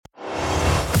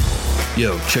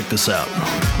Yo, check this out.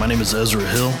 My name is Ezra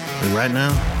Hill, and right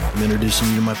now, I'm introducing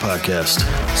you to my podcast.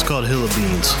 It's called Hill of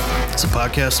Beans. It's a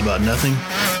podcast about nothing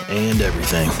and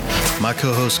everything. My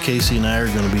co-host Casey and I are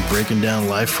going to be breaking down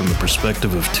life from the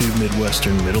perspective of two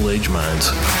Midwestern middle-aged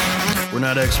minds. We're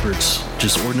not experts,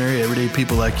 just ordinary everyday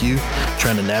people like you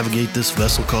trying to navigate this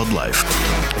vessel called life.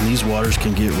 And these waters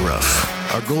can get rough.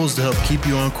 Our goal is to help keep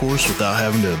you on course without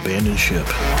having to abandon ship.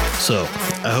 So,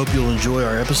 I hope you'll enjoy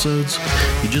our episodes.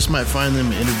 You just might find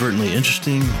them inadvertently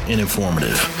interesting and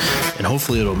informative. And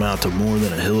hopefully it'll amount to more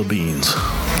than a hill of beans.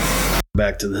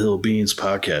 Back to the Hill of Beans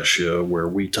podcast show where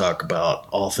we talk about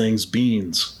all things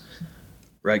beans.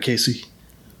 Right, Casey?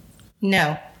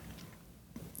 No.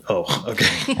 Oh,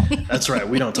 okay. That's right.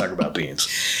 We don't talk about beans.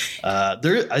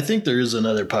 I think there is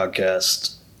another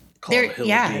podcast called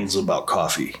Hill of Beans about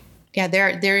coffee. Yeah,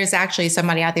 there is actually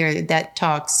somebody out there that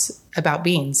talks about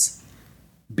beans.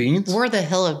 Beans? We're the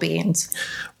Hill of Beans.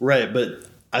 Right, but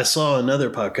I saw another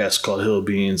podcast called Hill of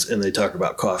Beans, and they talk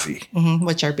about coffee. Mm-hmm,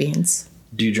 which are beans.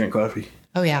 Do you drink coffee?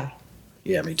 Oh, yeah.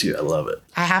 Yeah, me too. I love it.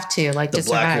 I have to, the to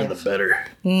survive. The blacker, the better.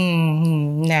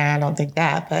 Nah, I don't think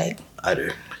that, but... I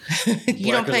do.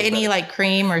 You don't put any,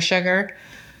 cream or sugar?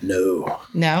 No.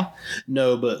 No?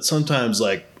 No, but sometimes,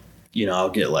 I'll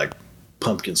get,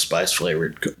 pumpkin spice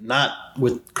flavored, not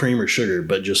with cream or sugar,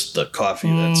 but just the coffee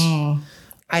that's...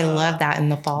 I love that in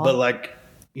the fall. But,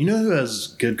 you know who has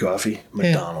good coffee?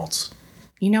 McDonald's.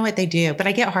 You know what they do, but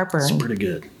I get heartburn. It's pretty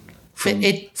good.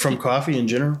 From coffee in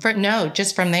general? No,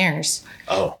 just from theirs.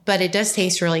 Oh. But it does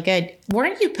taste really good.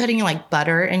 Weren't you putting,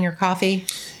 butter in your coffee?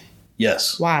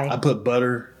 Yes. Why? I put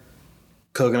butter,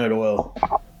 coconut oil,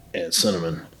 and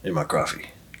cinnamon in my coffee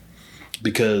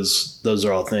because those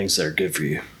are all things that are good for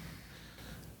you.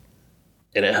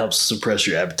 And it helps suppress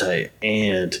your appetite,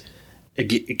 and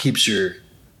it keeps your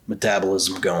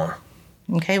metabolism going.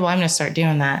 Okay, well, I'm going to start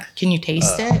doing that. Can you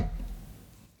taste it?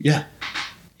 Yeah.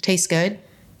 It tastes good?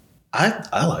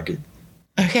 I like it.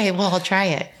 Okay, well, I'll try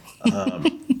it.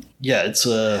 Yeah,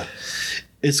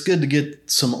 it's good to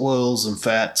get some oils and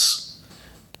fats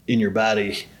in your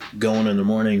body going in the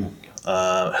morning.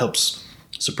 Helps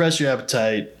suppress your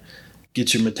appetite,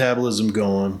 get your metabolism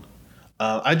going.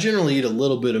 I generally eat a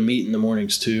little bit of meat in the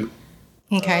mornings too.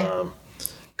 Okay.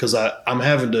 Because I'm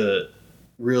having to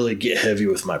really get heavy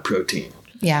with my protein.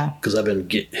 Yeah. Because I've been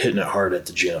hitting it hard at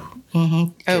the gym. Mm-hmm.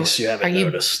 In case you haven't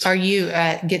noticed. Are you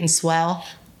getting swell?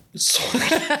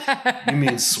 You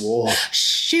mean swole?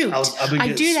 Shoot.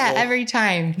 I do that every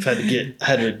time. I've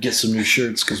had to get some new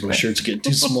shirts because my shirts get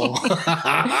too small.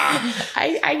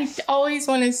 I always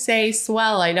want to say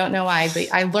swell. I don't know why, but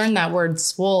I learned that word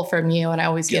swole from you, and I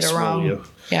always get it wrong. You.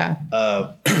 Yeah.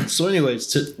 So,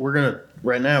 anyways, we're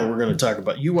gonna talk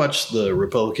about. You watched the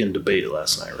Republican debate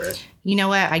last night, right? You know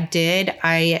what? I did.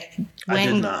 I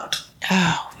did not.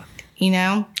 Oh.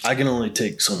 I can only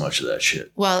take so much of that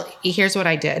shit. Well, here's what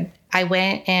I did. I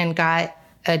went and got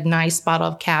a nice bottle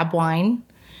of cab wine,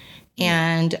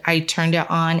 and I turned it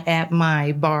on at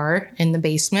my bar in the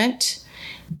basement.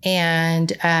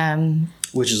 And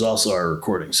which is also our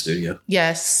recording studio.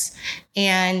 Yes.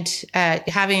 And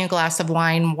having a glass of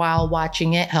wine while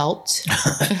watching it helped.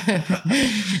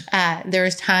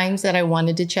 There's times that I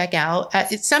wanted to check out.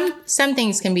 Some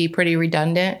things can be pretty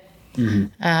redundant.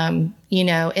 Mm-hmm.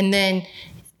 And then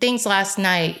things last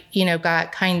night,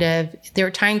 got there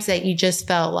were times that you just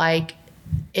felt like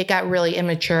it got really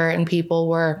immature and people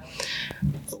were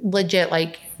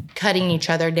legit cutting each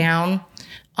other down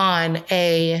on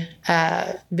a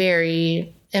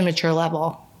very immature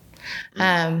level.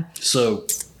 So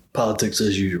politics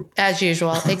as usual. As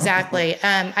usual. Exactly.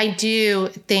 I do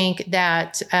think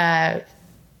that,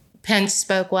 Pence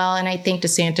spoke well, and I think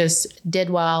DeSantis did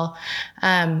well.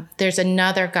 There's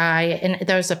another guy, and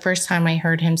that was the first time I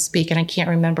heard him speak, and I can't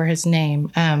remember his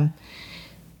name.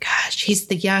 He's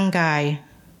the young guy.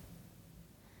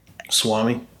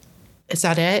 Swami? Is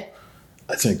that it?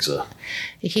 I think so.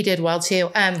 He did well,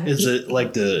 too. Is it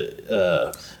like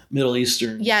the Middle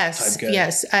Eastern type guy?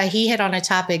 Yes. He hit on a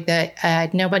topic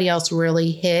that nobody else really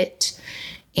hit.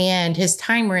 And his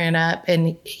time ran up,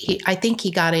 and I think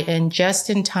he got it in just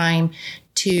in time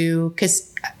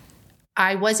because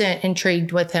I wasn't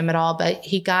intrigued with him at all, but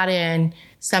he got in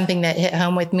something that hit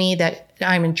home with me that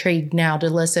I'm intrigued now to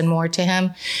listen more to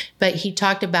him. But he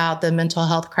talked about the mental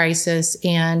health crisis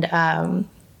and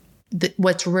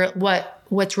what's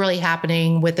really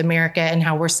happening with America and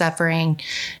how we're suffering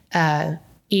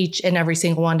each and every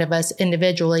single one of us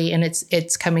individually, and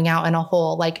it's coming out in a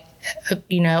whole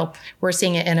we're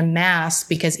seeing it in a mass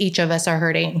because each of us are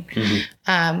hurting.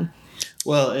 Mm-hmm.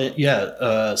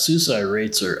 Suicide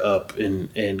rates are up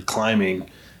and climbing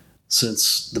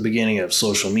since the beginning of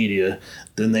social media.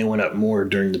 Then they went up more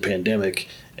during the pandemic,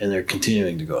 and they're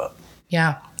continuing to go up.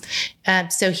 Yeah.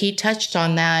 So he touched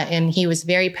on that, and he was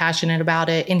very passionate about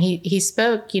it. And he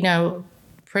spoke,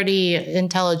 pretty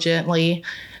intelligently.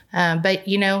 But,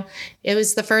 it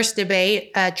was the first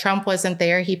debate. Trump wasn't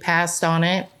there. He passed on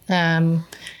it.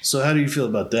 So how do you feel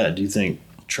about that? Do you think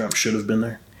Trump should have been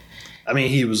there? I mean,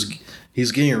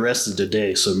 he's getting arrested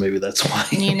today, so maybe that's why.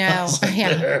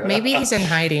 Maybe he's in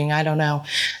hiding. I don't know.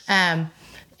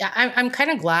 I'm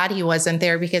kind of glad he wasn't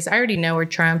there, because I already know where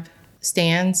Trump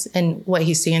stands and what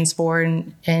he stands for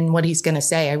and what he's going to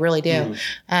say. I really do.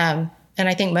 And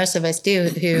I think most of us do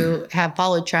who have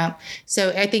followed Trump. So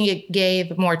I think it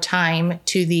gave more time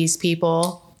to these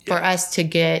people for us to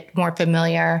get more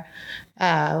familiar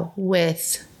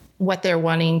with what they're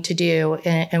wanting to do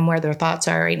and where their thoughts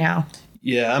are right now.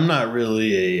 Yeah, I'm not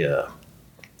really a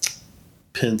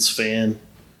Pence fan,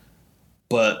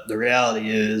 but the reality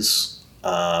is,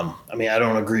 I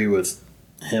don't agree with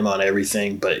him on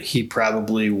everything, but he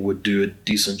probably would do a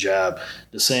decent job.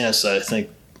 DeSantis, I think,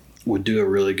 would do a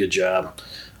really good job.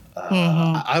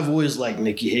 I've always liked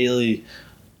Nikki Haley.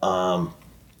 Some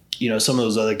of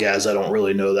those other guys I don't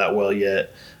really know that well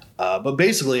yet. But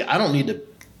basically, I don't need to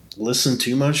listen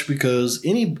too much, because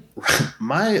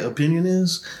my opinion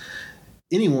is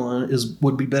anyone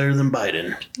would be better than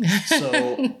Biden.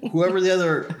 So whoever the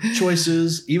other choice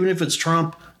is, even if it's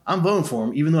Trump, I'm voting for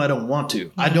him, even though I don't want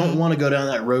to. I don't want to go down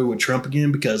that road with Trump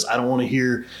again, because I don't want to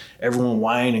hear everyone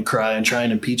whine and cry and try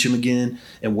and impeach him again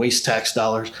and waste tax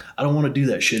dollars. I don't want to do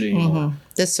that shit anymore.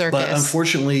 This circus. But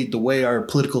unfortunately, the way our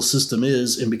political system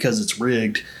is, and because it's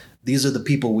rigged, these are the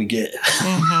people we get.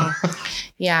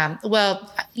 Yeah.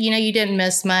 Well, you didn't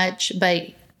miss much,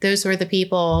 but those were the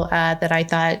people that I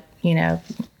thought,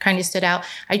 kind of stood out.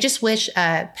 I just wish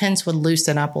Pence would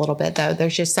loosen up a little bit, though.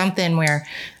 There's just something where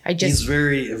he's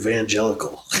very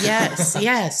evangelical.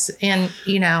 Yes. And,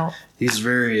 he's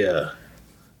very,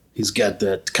 he's got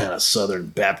that kind of Southern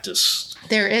Baptist.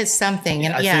 There is something.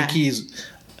 And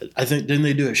I think, didn't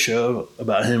they do a show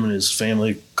about him and his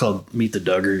family called Meet the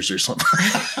Duggars or something?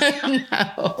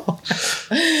 No.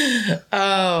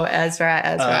 Oh,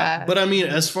 Ezra. But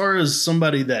as far as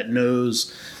somebody that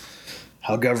knows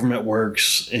how government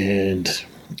works and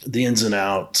the ins and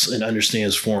outs and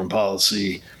understands foreign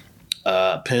policy,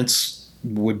 Pence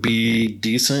would be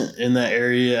decent in that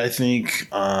area, I think.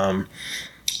 But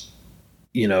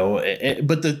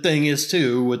the thing is,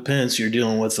 too, with Pence, you're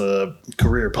dealing with a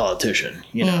career politician,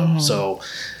 so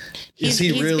he's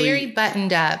really very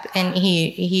buttoned up, and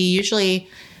he usually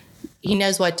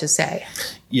knows what to say.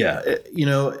 Yeah.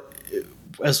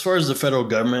 As far as the federal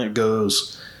government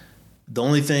goes, the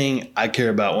only thing I care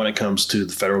about when it comes to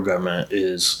the federal government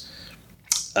is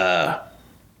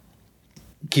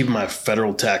keeping my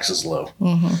federal taxes low,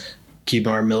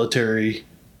 keeping our military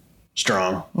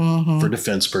strong for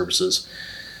defense purposes,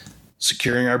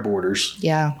 securing our borders.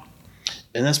 Yeah.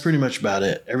 And that's pretty much about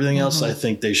it. Everything else, I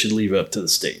think they should leave up to the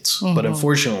states. But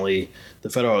unfortunately, the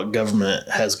federal government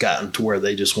has gotten to where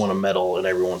they just want to meddle in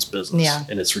everyone's business. Yeah.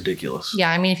 And it's ridiculous.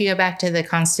 Yeah. If you go back to the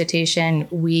Constitution,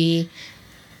 we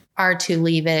are to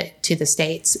leave it to the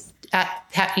states.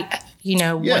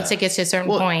 Once it gets to a certain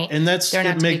point, and they're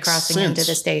not to be crossing into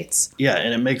the states. Yeah.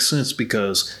 And it makes sense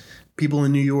because people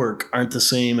in New York aren't the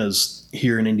same as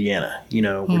here in Indiana.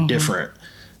 We're different.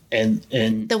 And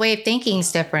the way of thinking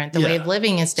is different. The way of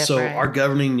living is different. So our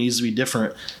governing needs to be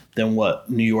different than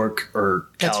what New York or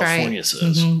California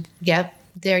says. Yep.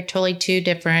 They're totally two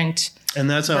different And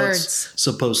that's how birds. It's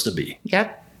supposed to be.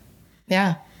 Yep.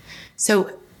 Yeah.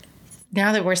 So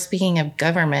now that we're speaking of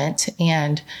government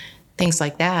and things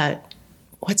like that,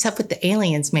 what's up with the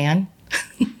aliens, man?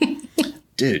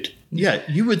 Dude. Yeah,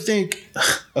 you would think.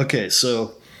 Okay,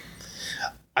 so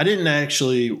I didn't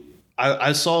actually.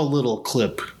 I saw a little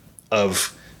clip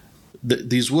of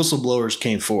these whistleblowers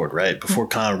came forward right before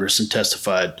Congress and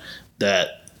testified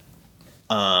that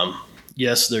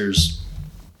yes, there's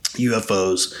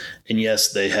UFOs, and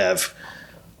yes, they have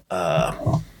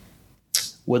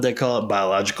what they call it,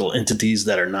 biological entities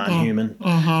that are non-human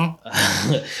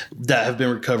that have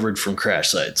been recovered from crash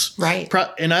sites. Right.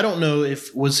 And I don't know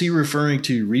was he referring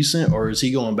to recent or is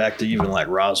he going back to even like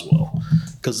Roswell?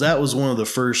 Because that was one of the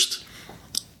first.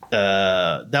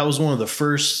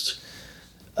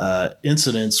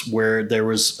 Incidents where there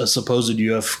was a supposed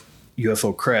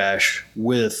UFO crash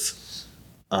with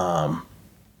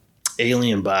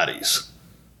alien bodies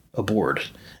aboard,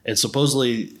 and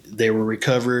supposedly they were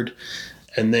recovered.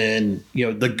 And then,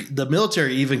 the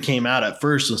military even came out at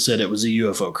first and said it was a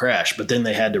UFO crash, but then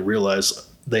they had to realize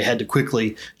they had to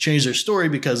quickly change their story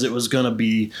because it was going to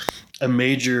be a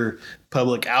major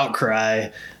public outcry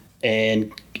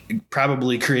and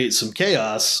probably create some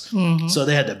chaos. Mm-hmm. So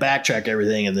they had to backtrack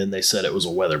everything, and then they said it was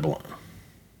a weather balloon.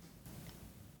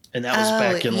 And that was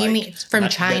back in, you mean from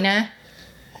China?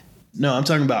 No, I'm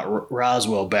talking about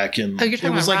Roswell back in. Oh, you're talking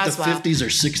about Roswell. The 50s or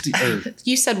 60s. Or,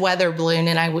 you said weather balloon,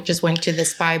 and I just went to the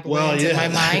spy balloons in my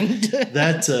mind.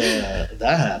 that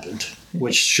happened,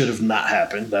 which should have not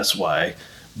happened. That's why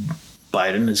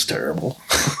Biden is terrible.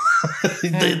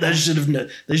 They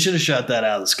should have shot that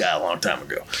out of the sky a long time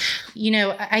ago.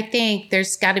 I think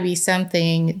there's got to be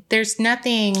something. There's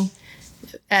nothing.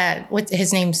 What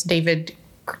his name's David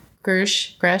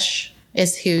Grush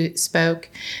is who spoke.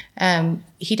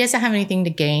 He doesn't have anything to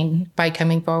gain by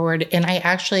coming forward, and I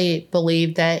actually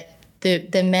believe that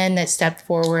the men that stepped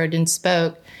forward and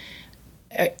spoke,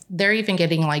 they're even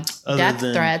getting like death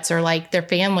threats, or like their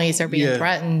families are being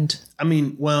threatened. I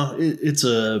mean, well, it's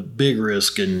a big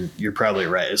risk, and you're probably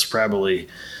right. It's probably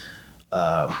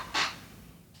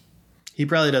he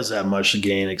probably doesn't have much to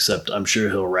gain, except I'm sure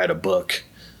he'll write a book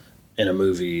and a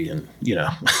movie, and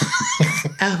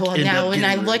Oh, well, now when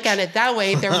I look at it that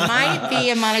way, there might be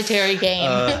a monetary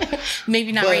gain.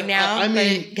 Maybe not right now,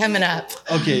 but coming up.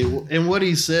 Okay, and what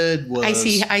he said was...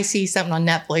 I see something on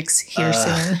Netflix here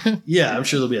soon. Yeah, I'm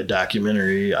sure there'll be a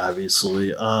documentary,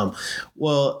 obviously.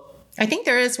 Well... I think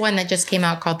there is one that just came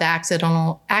out called The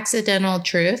Accidental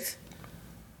Truth.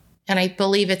 And I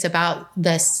believe it's about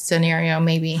this scenario,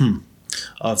 maybe.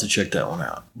 I'll have to check that one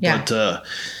out. Yeah. But,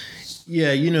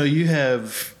 you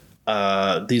have...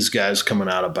 these guys coming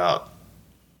out about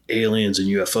aliens and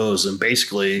UFOs, and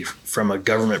basically from a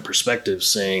government perspective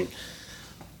saying,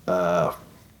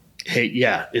 hey,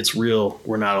 yeah, it's real.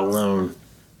 We're not alone.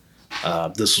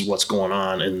 This is what's going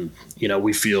on. And,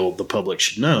 we feel the public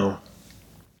should know.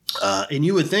 And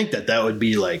you would think that would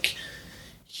be like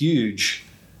huge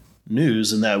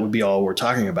news, and that would be all we're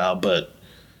talking about. But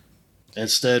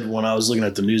instead, when I was looking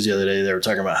at the news the other day, they were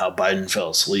talking about how Biden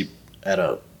fell asleep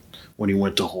when he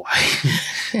went to Hawaii,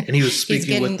 and he was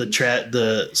speaking with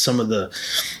some of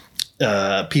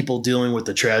the people dealing with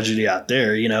the tragedy out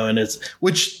there, and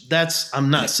I'm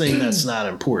not saying that's not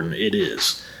important. It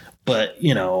is, but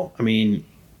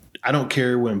I don't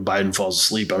care when Biden falls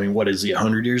asleep. I mean, what is he,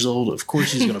 100 years old? Of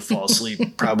course he's going to fall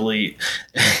asleep probably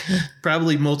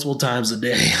multiple times a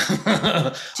day.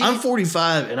 I'm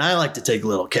 45 and I like to take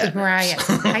little cat naps.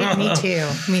 Right.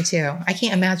 Me too. I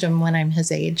can't imagine when I'm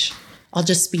his age. I'll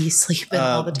just be sleeping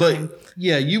all the time. But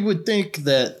yeah, you would think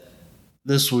that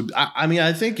this would,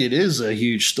 I think it is a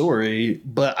huge story,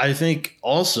 but I think a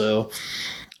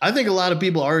lot of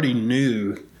people already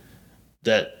knew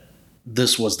that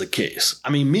this was the case. I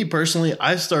mean, me personally,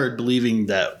 I started believing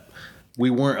that we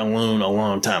weren't alone a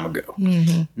long time ago.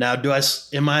 Mm-hmm. Now,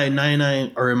 am I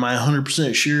 99 or am I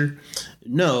 100% sure?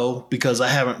 No, because I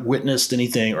haven't witnessed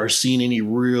anything or seen any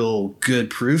real good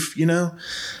proof,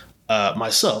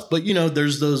 myself. But,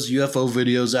 there's those UFO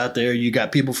videos out there. You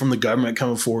got people from the government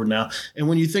coming forward now. And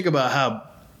when you think about how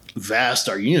vast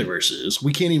our universe is,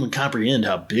 we can't even comprehend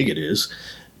how big it is.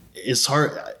 It's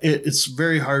hard. It's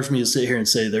very hard for me to sit here and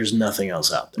say there's nothing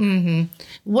else out there.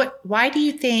 Mm-hmm. Why do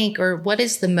you think, or what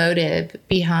is the motive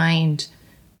behind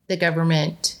the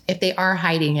government if they are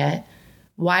hiding it?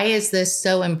 Why is this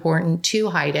so important to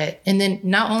hide it? And then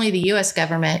not only the U.S.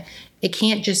 government, it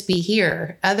can't just be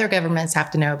here. Other governments have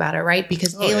to know about it, right?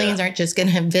 Because aliens aren't just going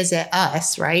to visit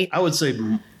us, right? I would say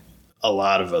a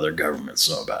lot of other governments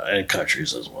know about it, and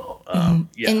countries as well.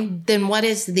 Yeah. And then why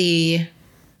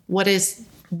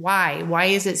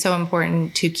is it so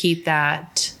important to keep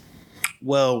that?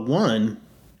 Well, one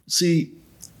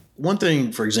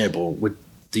thing, for example, with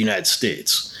the United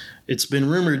States, it's been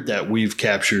rumored that we've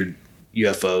captured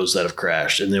UFOs that have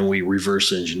crashed, and then we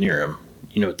reverse engineer them.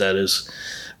 You know what that is?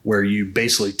 Where you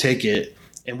basically take it,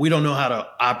 and we don't know how to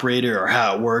operate it or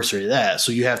how it works or any of that.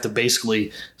 So you have to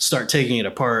basically start taking it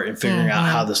apart and figuring out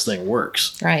how this thing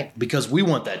works. Right. Because we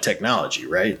want that technology,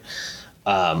 right?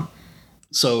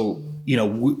 So,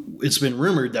 it's been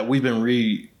rumored that we've been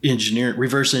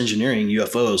reverse engineering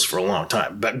UFOs for a long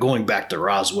time, but going back to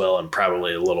Roswell and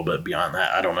probably a little bit beyond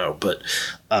that. I don't know. But,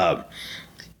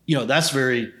 that's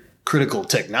very critical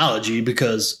technology,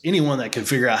 because anyone that can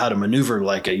figure out how to maneuver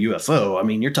like a UFO, I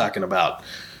mean, you're talking about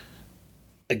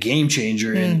a game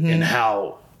changer in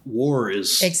how war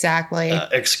is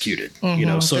executed.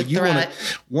 So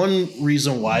one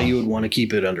reason why you would want to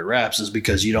keep it under wraps is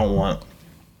because you don't want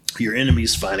your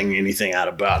enemies finding anything out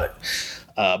about it.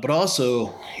 But also,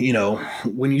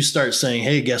 when you start saying,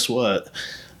 hey, guess what?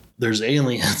 There's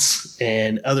aliens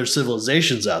and other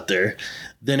civilizations out there,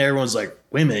 then everyone's like,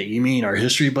 wait a minute, you mean our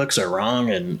history books are wrong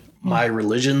and my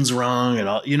religion's wrong and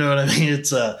all, you know what I mean?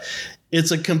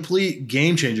 It's a complete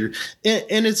game changer,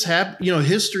 and it's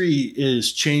history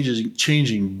is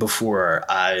changing before our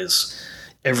eyes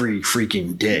every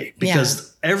freaking day,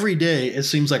 because every day it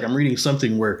seems like I'm reading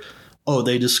something where, oh,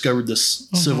 they discovered this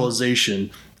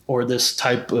civilization or this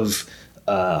type of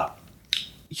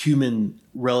human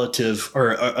relative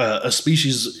or a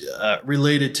species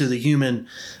related to the human,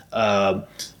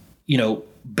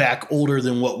 back older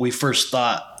than what we first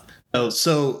thought.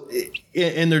 So,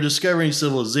 and they're discovering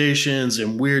civilizations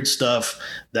and weird stuff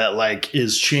that like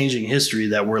is changing history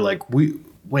that we're like, wait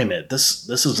a minute, this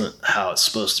isn't how it's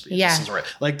supposed to be. Yeah. This isn't right.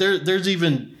 Like there's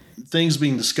even things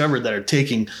being discovered that are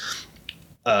taking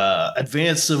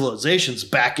advanced civilizations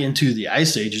back into the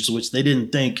ice ages, which they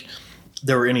didn't think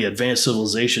there were any advanced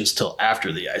civilizations till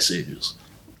after the ice ages.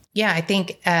 Yeah, I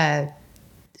think I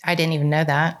didn't even know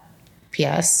that.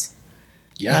 P.S.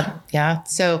 Yeah. Yeah.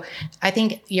 So I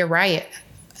think you're right.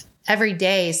 Every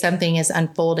day something is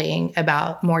unfolding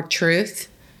about more truth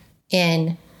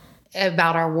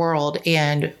about our world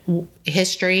and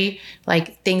history.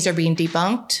 Like things are being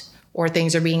debunked or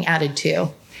things are being added to.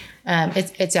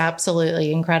 It's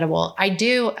absolutely incredible. I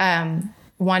do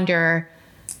wonder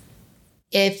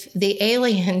if the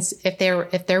aliens, if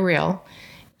they're real,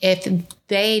 if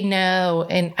they know,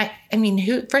 and I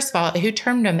mean, first of all, who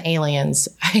termed them aliens?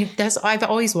 I've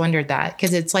always wondered that,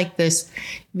 because it's like this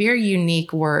very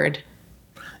unique word.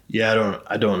 Yeah,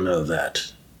 I don't know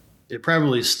that. It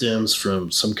probably stems from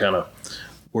some kind of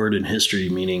word in history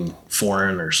meaning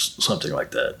foreign or something like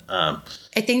that.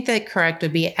 I think the correct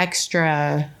would be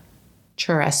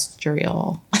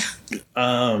extraterrestrial.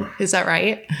 Is that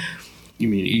right? You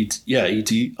mean ET? Yeah,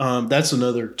 ET. That's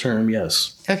another term,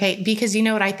 yes. Okay, because you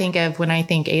know what I think of when I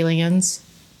think aliens?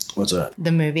 What's that?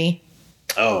 The movie.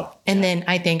 Oh. And then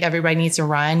I think everybody needs to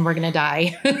run. We're going to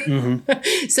die.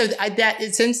 Mm-hmm. So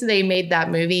since they made that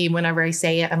movie, whenever I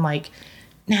say it, I'm like,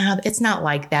 no, it's not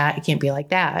like that. It can't be like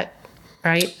that.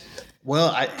 Right?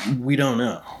 Well, we don't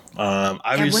know.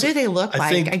 What do they look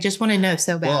like? I just want to know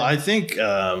so bad. Well, I think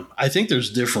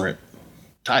there's different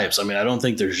types. I mean, I don't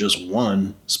think there's just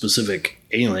one specific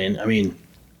alien. I mean,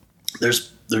 there's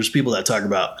people that talk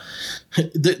about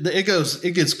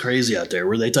it gets crazy out there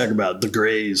where they talk about the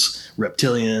Greys,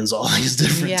 reptilians, all these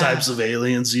different types of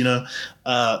aliens,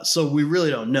 so we really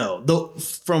don't know. Though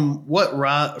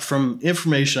from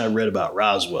information I read about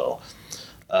Roswell,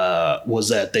 was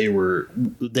that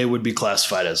they would be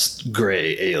classified as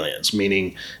gray aliens,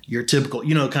 meaning your typical,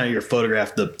 kind of your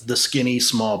photograph, the skinny,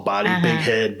 small body, big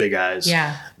head, big eyes.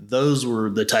 Yeah. Those were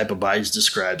the type of bodies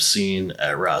described seen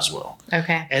at Roswell.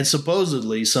 Okay. And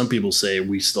supposedly some people say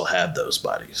we still have those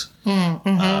bodies.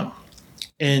 Mm-hmm.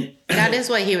 And that is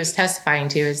what he was testifying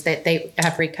to, is that they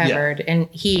have recovered and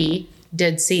he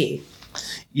did see.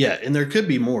 Yeah. And there could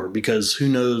be more, because who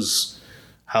knows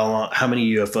how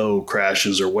many UFO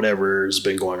crashes or whatever has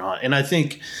been going on. And I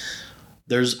think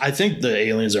the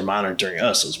aliens are monitoring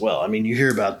us as well. I mean, you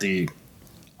hear about the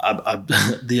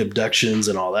abductions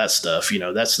and all that stuff,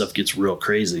 that stuff gets real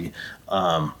crazy.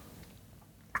 And,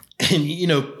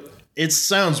 it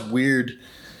sounds weird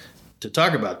to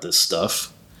talk about this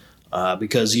stuff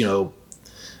because,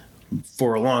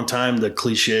 for a long time, the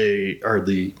cliche or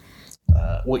the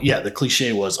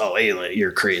cliche was, oh, alien,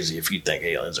 you're crazy if you think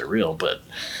aliens are real. But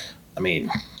I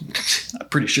mean, I'm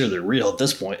pretty sure they're real at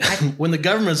this point. When the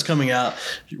government's coming out,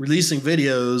 releasing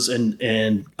videos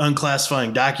and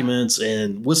unclassifying documents,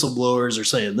 and whistleblowers are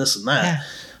saying this and that,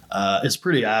 it's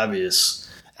pretty obvious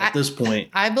at this point.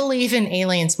 I believe in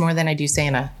aliens more than I do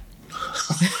Santa.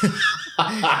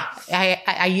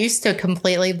 I used to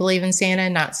completely believe in Santa,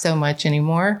 not so much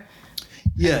anymore.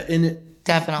 Yeah, and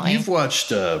definitely. You've watched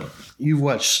the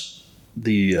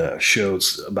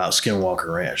shows about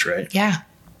Skinwalker Ranch, right? Yeah.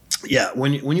 Yeah,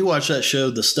 when you watch that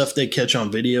show, the stuff they catch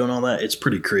on video and all that, it's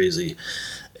pretty crazy.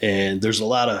 And there's a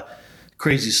lot of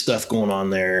crazy stuff going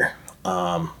on there.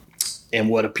 And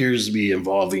what appears to be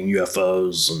involving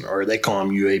UFOs, or they call them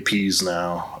UAPs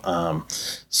now.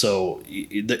 So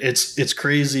it's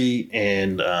crazy,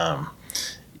 and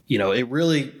it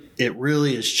really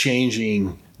is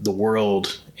changing the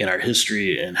world and our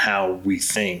history and how we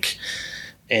think.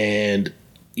 And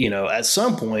at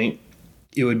some point,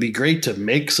 it would be great to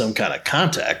make some kind of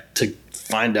contact to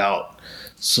find out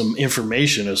some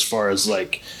information as far as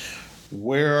like,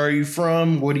 where are you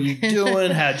from? What are you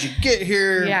doing? How'd you get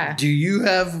here? Yeah. Do you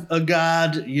have a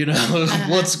God?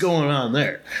 What's going on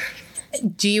there?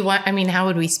 How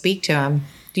would we speak to him?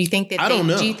 Do you think that I don't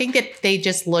know. Do you think that they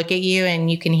just look at you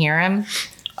and you can hear him?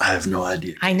 I have no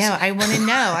idea. I know. I want to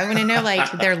know. I want to know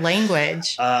like their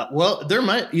language. Well, there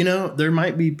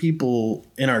might be people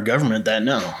in our government that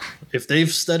know if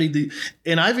they've studied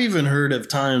and I've even heard of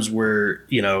times where,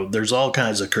 there's all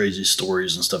kinds of crazy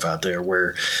stories and stuff out there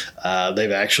where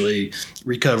they've actually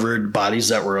recovered bodies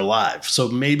that were alive. So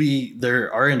maybe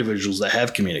there are individuals that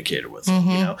have communicated with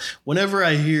them. Whenever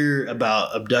I hear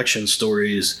about abduction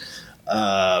stories,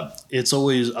 it's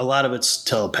always a lot of it's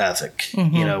telepathic,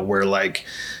 where like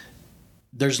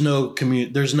there's no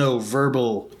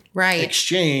verbal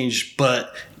exchange,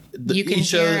 but you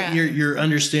can you're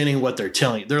understanding what they're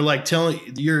telling you. They're like telling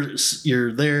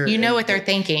you're there. You know what they're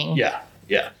thinking. Yeah.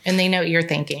 Yeah. And they know what you're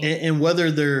thinking. And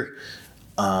whether they're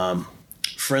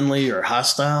friendly or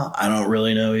hostile, I don't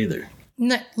really know either.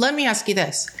 Let me ask you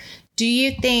this. Do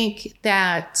you think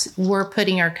that we're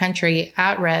putting our country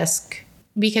at risk?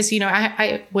 Because,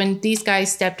 I when these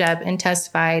guys stepped up and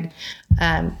testified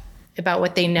about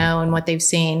what they know and what they've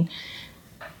seen,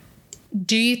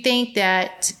 do you think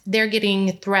that they're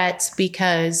getting threats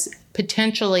because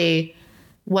potentially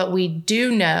what we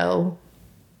do know,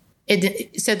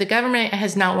 so the government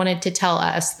has not wanted to tell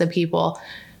us, the people,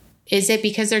 is it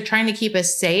because they're trying to keep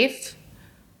us safe?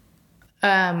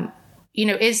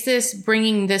 Is this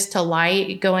bringing this to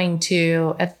light going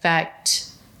to affect?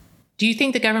 Do you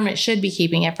think the government should be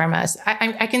keeping it from us?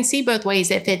 I can see both ways.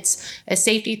 If it's a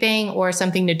safety thing or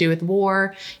something to do with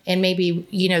war, and maybe,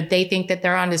 they think that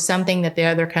they're onto something that the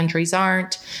other countries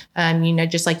aren't,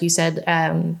 just like you said,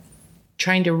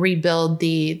 trying to rebuild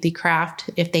the craft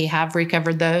if they have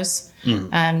recovered those,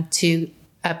 to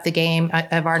up the game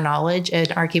of our knowledge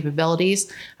and our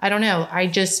capabilities. I don't know.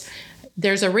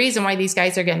 There's a reason why these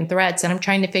guys are getting threats, and I'm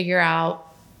trying to figure out.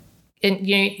 And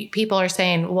people are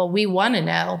saying, well, we want to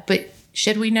know, but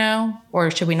should we know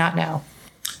or should we not know?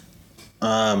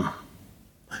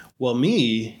 Well,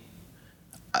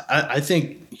 I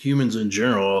think humans in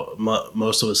general,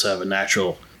 most of us have a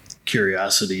natural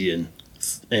curiosity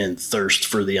and thirst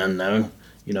for the unknown.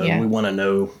 We want to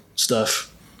know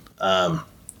stuff. And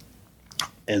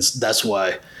that's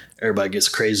why everybody gets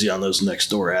crazy on those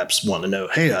Nextdoor apps wanting to know,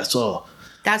 hey, that's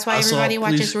why everybody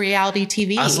watches reality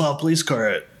TV. I saw a police car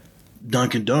at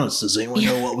Dunkin' Donuts. Does anyone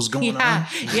know what was going on?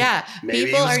 Yeah.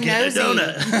 People are nosy.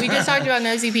 We just talked about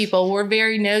nosy people. We're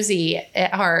very nosy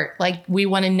at heart. Like, we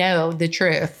want to know the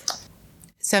truth.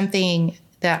 Something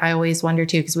that I always wonder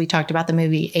too, because we talked about the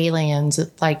movie Aliens.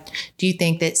 Like, do you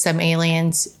think that some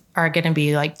aliens are going to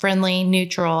be like friendly,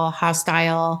 neutral,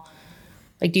 hostile?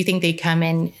 Like, do you think they come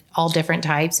in all different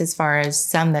types, as far as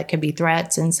some that could be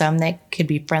threats and some that could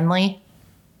be friendly?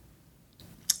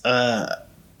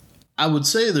 I would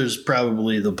say there's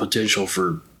probably the potential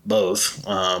for both,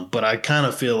 but I kind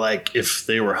of feel like if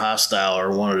they were hostile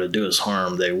or wanted to do us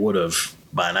harm, they would have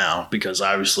by now, because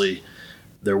obviously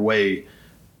they're way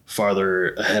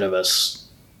farther ahead of us,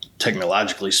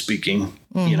 technologically speaking,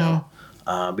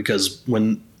 because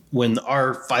when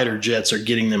our fighter jets are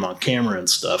getting them on camera and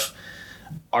stuff,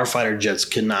 our fighter jets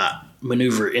cannot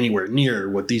maneuver anywhere near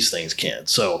what these things can.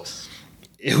 So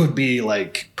it would be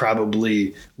like,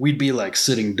 probably we'd be like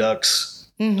sitting ducks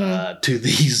to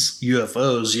these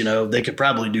UFOs. They could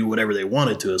probably do whatever they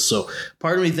wanted to us. So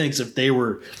part of me thinks if they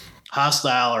were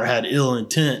hostile or had ill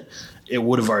intent, it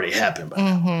would have already happened by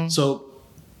now. So,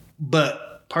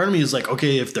 but part of me is like,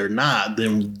 okay, if they're not,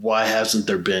 then why hasn't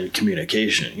there been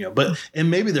communication? And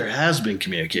maybe there has been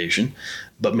communication,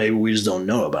 but maybe we just don't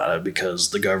know about it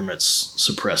because the government's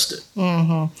suppressed it.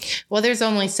 Well, there's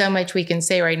only so much we can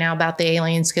say right now about the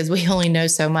aliens because we only know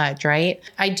so much, right?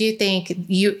 I do think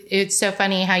it's so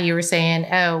funny how you were saying,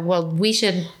 oh, well,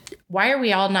 why are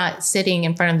we all not sitting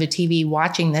in front of the TV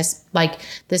watching this? Like,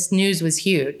 this news was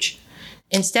huge.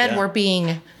 Instead, we're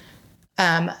being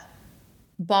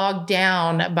bogged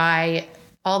down by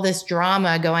all this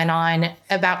drama going on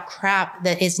about crap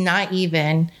that is not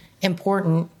even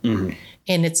important.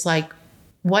 And it's like,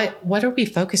 what are we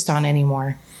focused on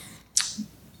anymore?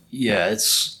 Yeah,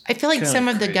 I feel like some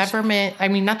of the government,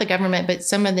 not the government, but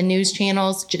some of the news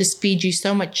channels just feed you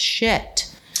so much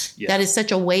shit that is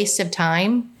such a waste of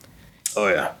time. Oh,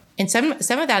 yeah. And some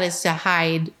of that is to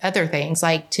hide other things,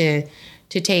 like to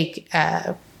take,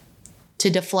 to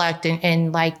deflect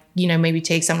and like, maybe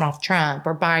take something off Trump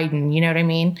or Biden. You know what I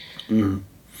mean?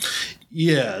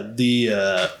 Yeah.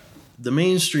 The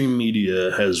mainstream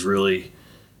media has really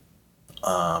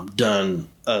done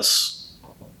us,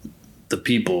 the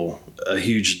people, a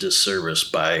huge disservice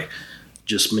by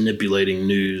just manipulating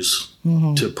news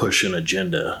to push an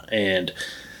agenda. And,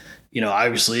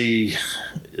 obviously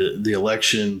the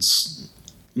election's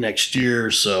next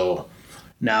year. So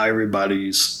now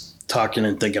everybody's talking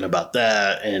and thinking about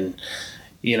that. And,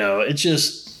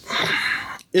 it's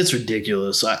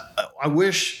ridiculous. I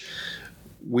wish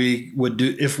we would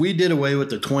if we did away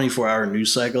with the 24-hour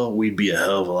news cycle, we'd be a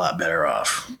hell of a lot better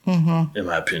off, in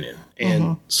my opinion,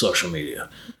 and social media.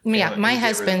 Yeah, my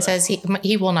husband says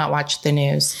he will not watch the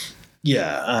news.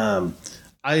 Yeah,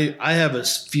 I have a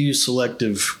few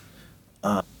selective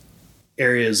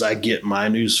areas I get my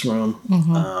news from,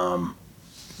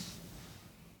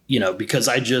 because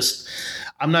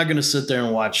I'm not going to sit there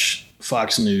and watch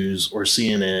Fox News or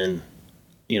CNN,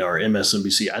 or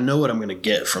MSNBC. I know what I'm going to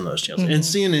get from those channels. And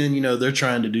CNN, they're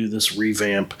trying to do this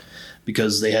revamp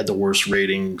because they had the worst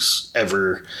ratings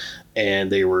ever,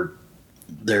 and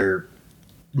their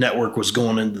network was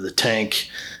going into the tank,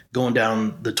 going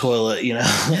down the toilet,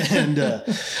 and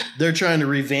they're trying to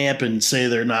revamp and say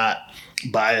they're not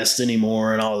biased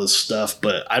anymore and all this stuff,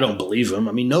 but I don't believe them.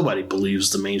 I mean, nobody believes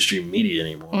the mainstream media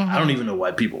anymore. I don't even know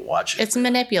why people watch it. It's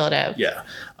manipulative. Yeah.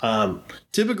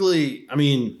 Typically, I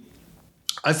mean,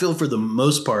 I feel for the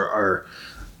most part, our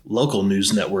local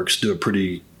news networks do a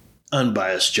pretty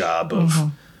unbiased job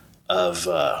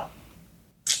of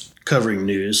covering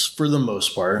news for the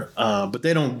most part, but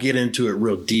they don't get into it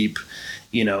real deep,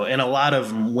 and a lot of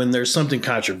them, when there's something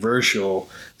controversial,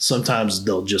 sometimes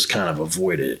they'll just kind of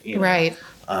avoid it, right?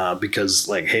 Because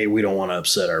hey, we don't want to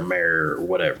upset our mayor or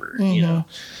whatever,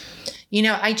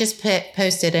 I just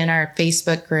posted in our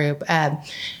Facebook group.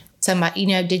 Somebody,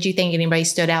 did you think anybody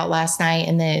stood out last night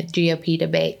in the GOP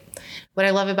debate? What I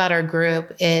love about our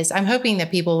group is I'm hoping that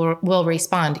people will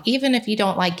respond, even if you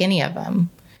don't like any of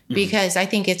them, because I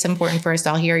think it's important for us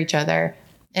to all hear each other.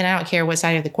 And I don't care what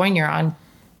side of the coin you're on,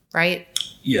 right?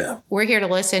 Yeah. We're here to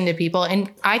listen to people.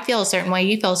 And I feel a certain way.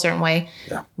 You feel a certain way.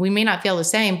 Yeah. We may not feel the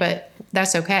same, but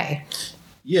that's okay.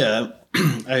 Yeah,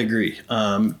 I agree.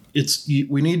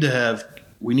 We need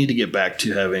to get back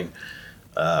to having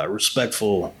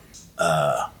respectful,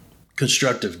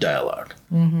 constructive dialogue.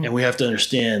 And we have to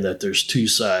understand that there's two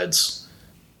sides.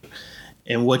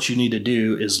 And what you need to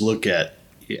do is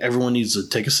everyone needs to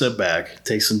take a step back,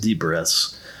 take some deep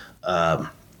breaths, and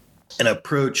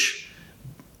approach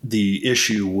the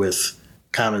issue with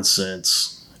common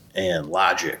sense and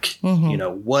logic.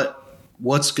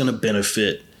 What's going to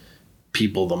benefit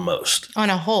people the most on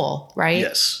a whole, right?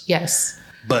 Yes.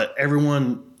 But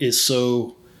everyone is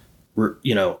so,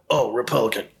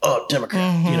 Republican,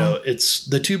 Democrat. It's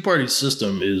the two-party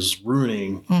system is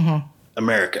ruining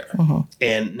America.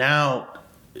 And now,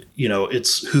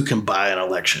 it's who can buy an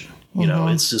election.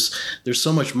 It's just, there's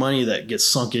so much money that gets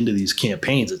sunk into these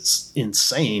campaigns. It's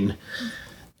insane.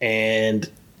 And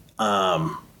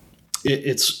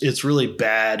it's really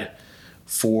bad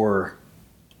for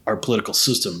our political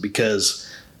system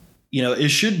because, it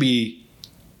should be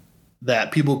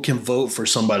that people can vote for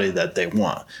somebody that they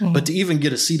want. But to even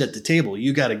get a seat at the table,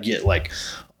 you got to get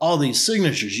all these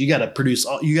signatures. You got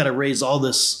to you got to raise all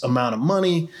this amount of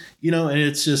money, and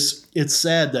it's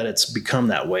sad that it's become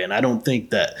that way. And I don't think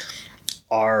that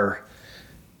our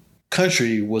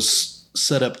country was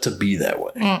set up to be that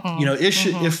way. It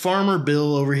should, if Farmer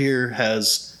Bill over here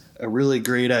has a really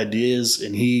great ideas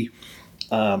and he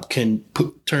can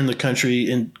turn the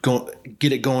country and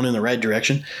get it going in the right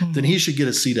direction, then he should get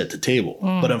a seat at the table.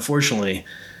 But unfortunately,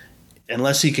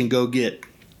 unless he can go get,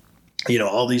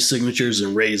 all these signatures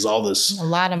and raise all this a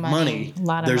lot of money,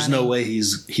 there's no way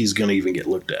he's going to even get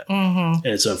looked at. And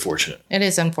it's unfortunate. It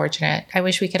is unfortunate. I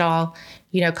wish we could all,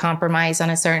 compromise on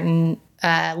a certain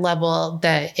level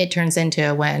that it turns into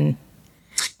a win.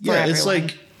 Yeah, it's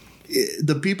like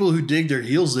the people who dig their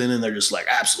heels in and they're just like,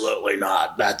 absolutely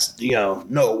not. That's,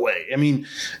 no way. I mean,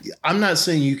 I'm not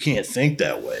saying you can't think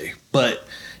that way, but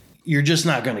you're just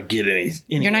not going to get anywhere.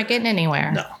 You're not getting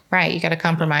anywhere. No. Right. You got to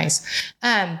compromise.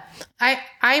 I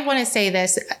want to say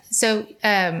this. So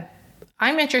I'm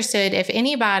interested if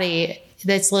anybody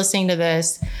that's listening to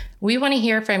this, we want to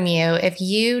hear from you. If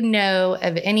you know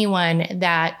of anyone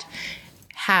that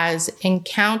has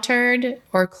encountered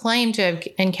or claimed to have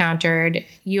encountered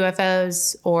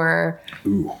UFOs or,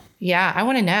 yeah, I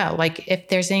want to know, if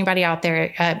there's anybody out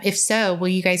there. If so, will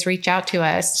you guys reach out to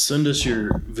us? Send us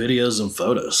your videos and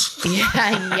photos.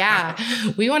 Yeah.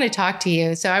 We want to talk to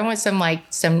you. So I want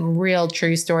some real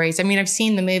true stories. I mean, I've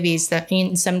seen the movies,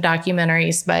 some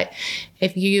documentaries, but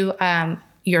if you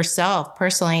yourself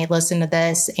personally listen to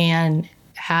this and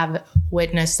have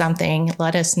witnessed something,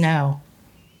 let us know.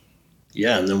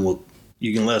 Yeah, and then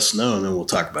you can let us know, and then we'll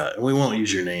talk about it. And we won't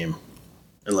use your name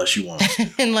unless you want us to.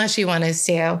 Unless you want us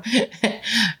to.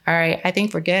 All right, I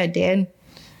think we're good, dude.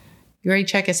 You ready to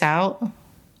check us out?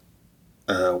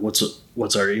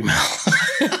 What's our email?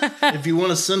 If you want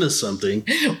to send us something,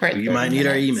 you might need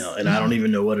our email, and I don't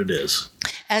even know what it is.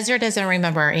 Ezra doesn't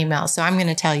remember our email, so I'm going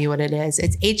to tell you what it is.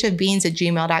 It's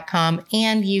hofbeans@gmail.com,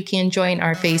 and you can join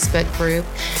our Facebook group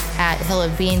at Hill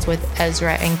of Beans with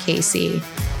Ezra and Casey.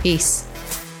 Peace.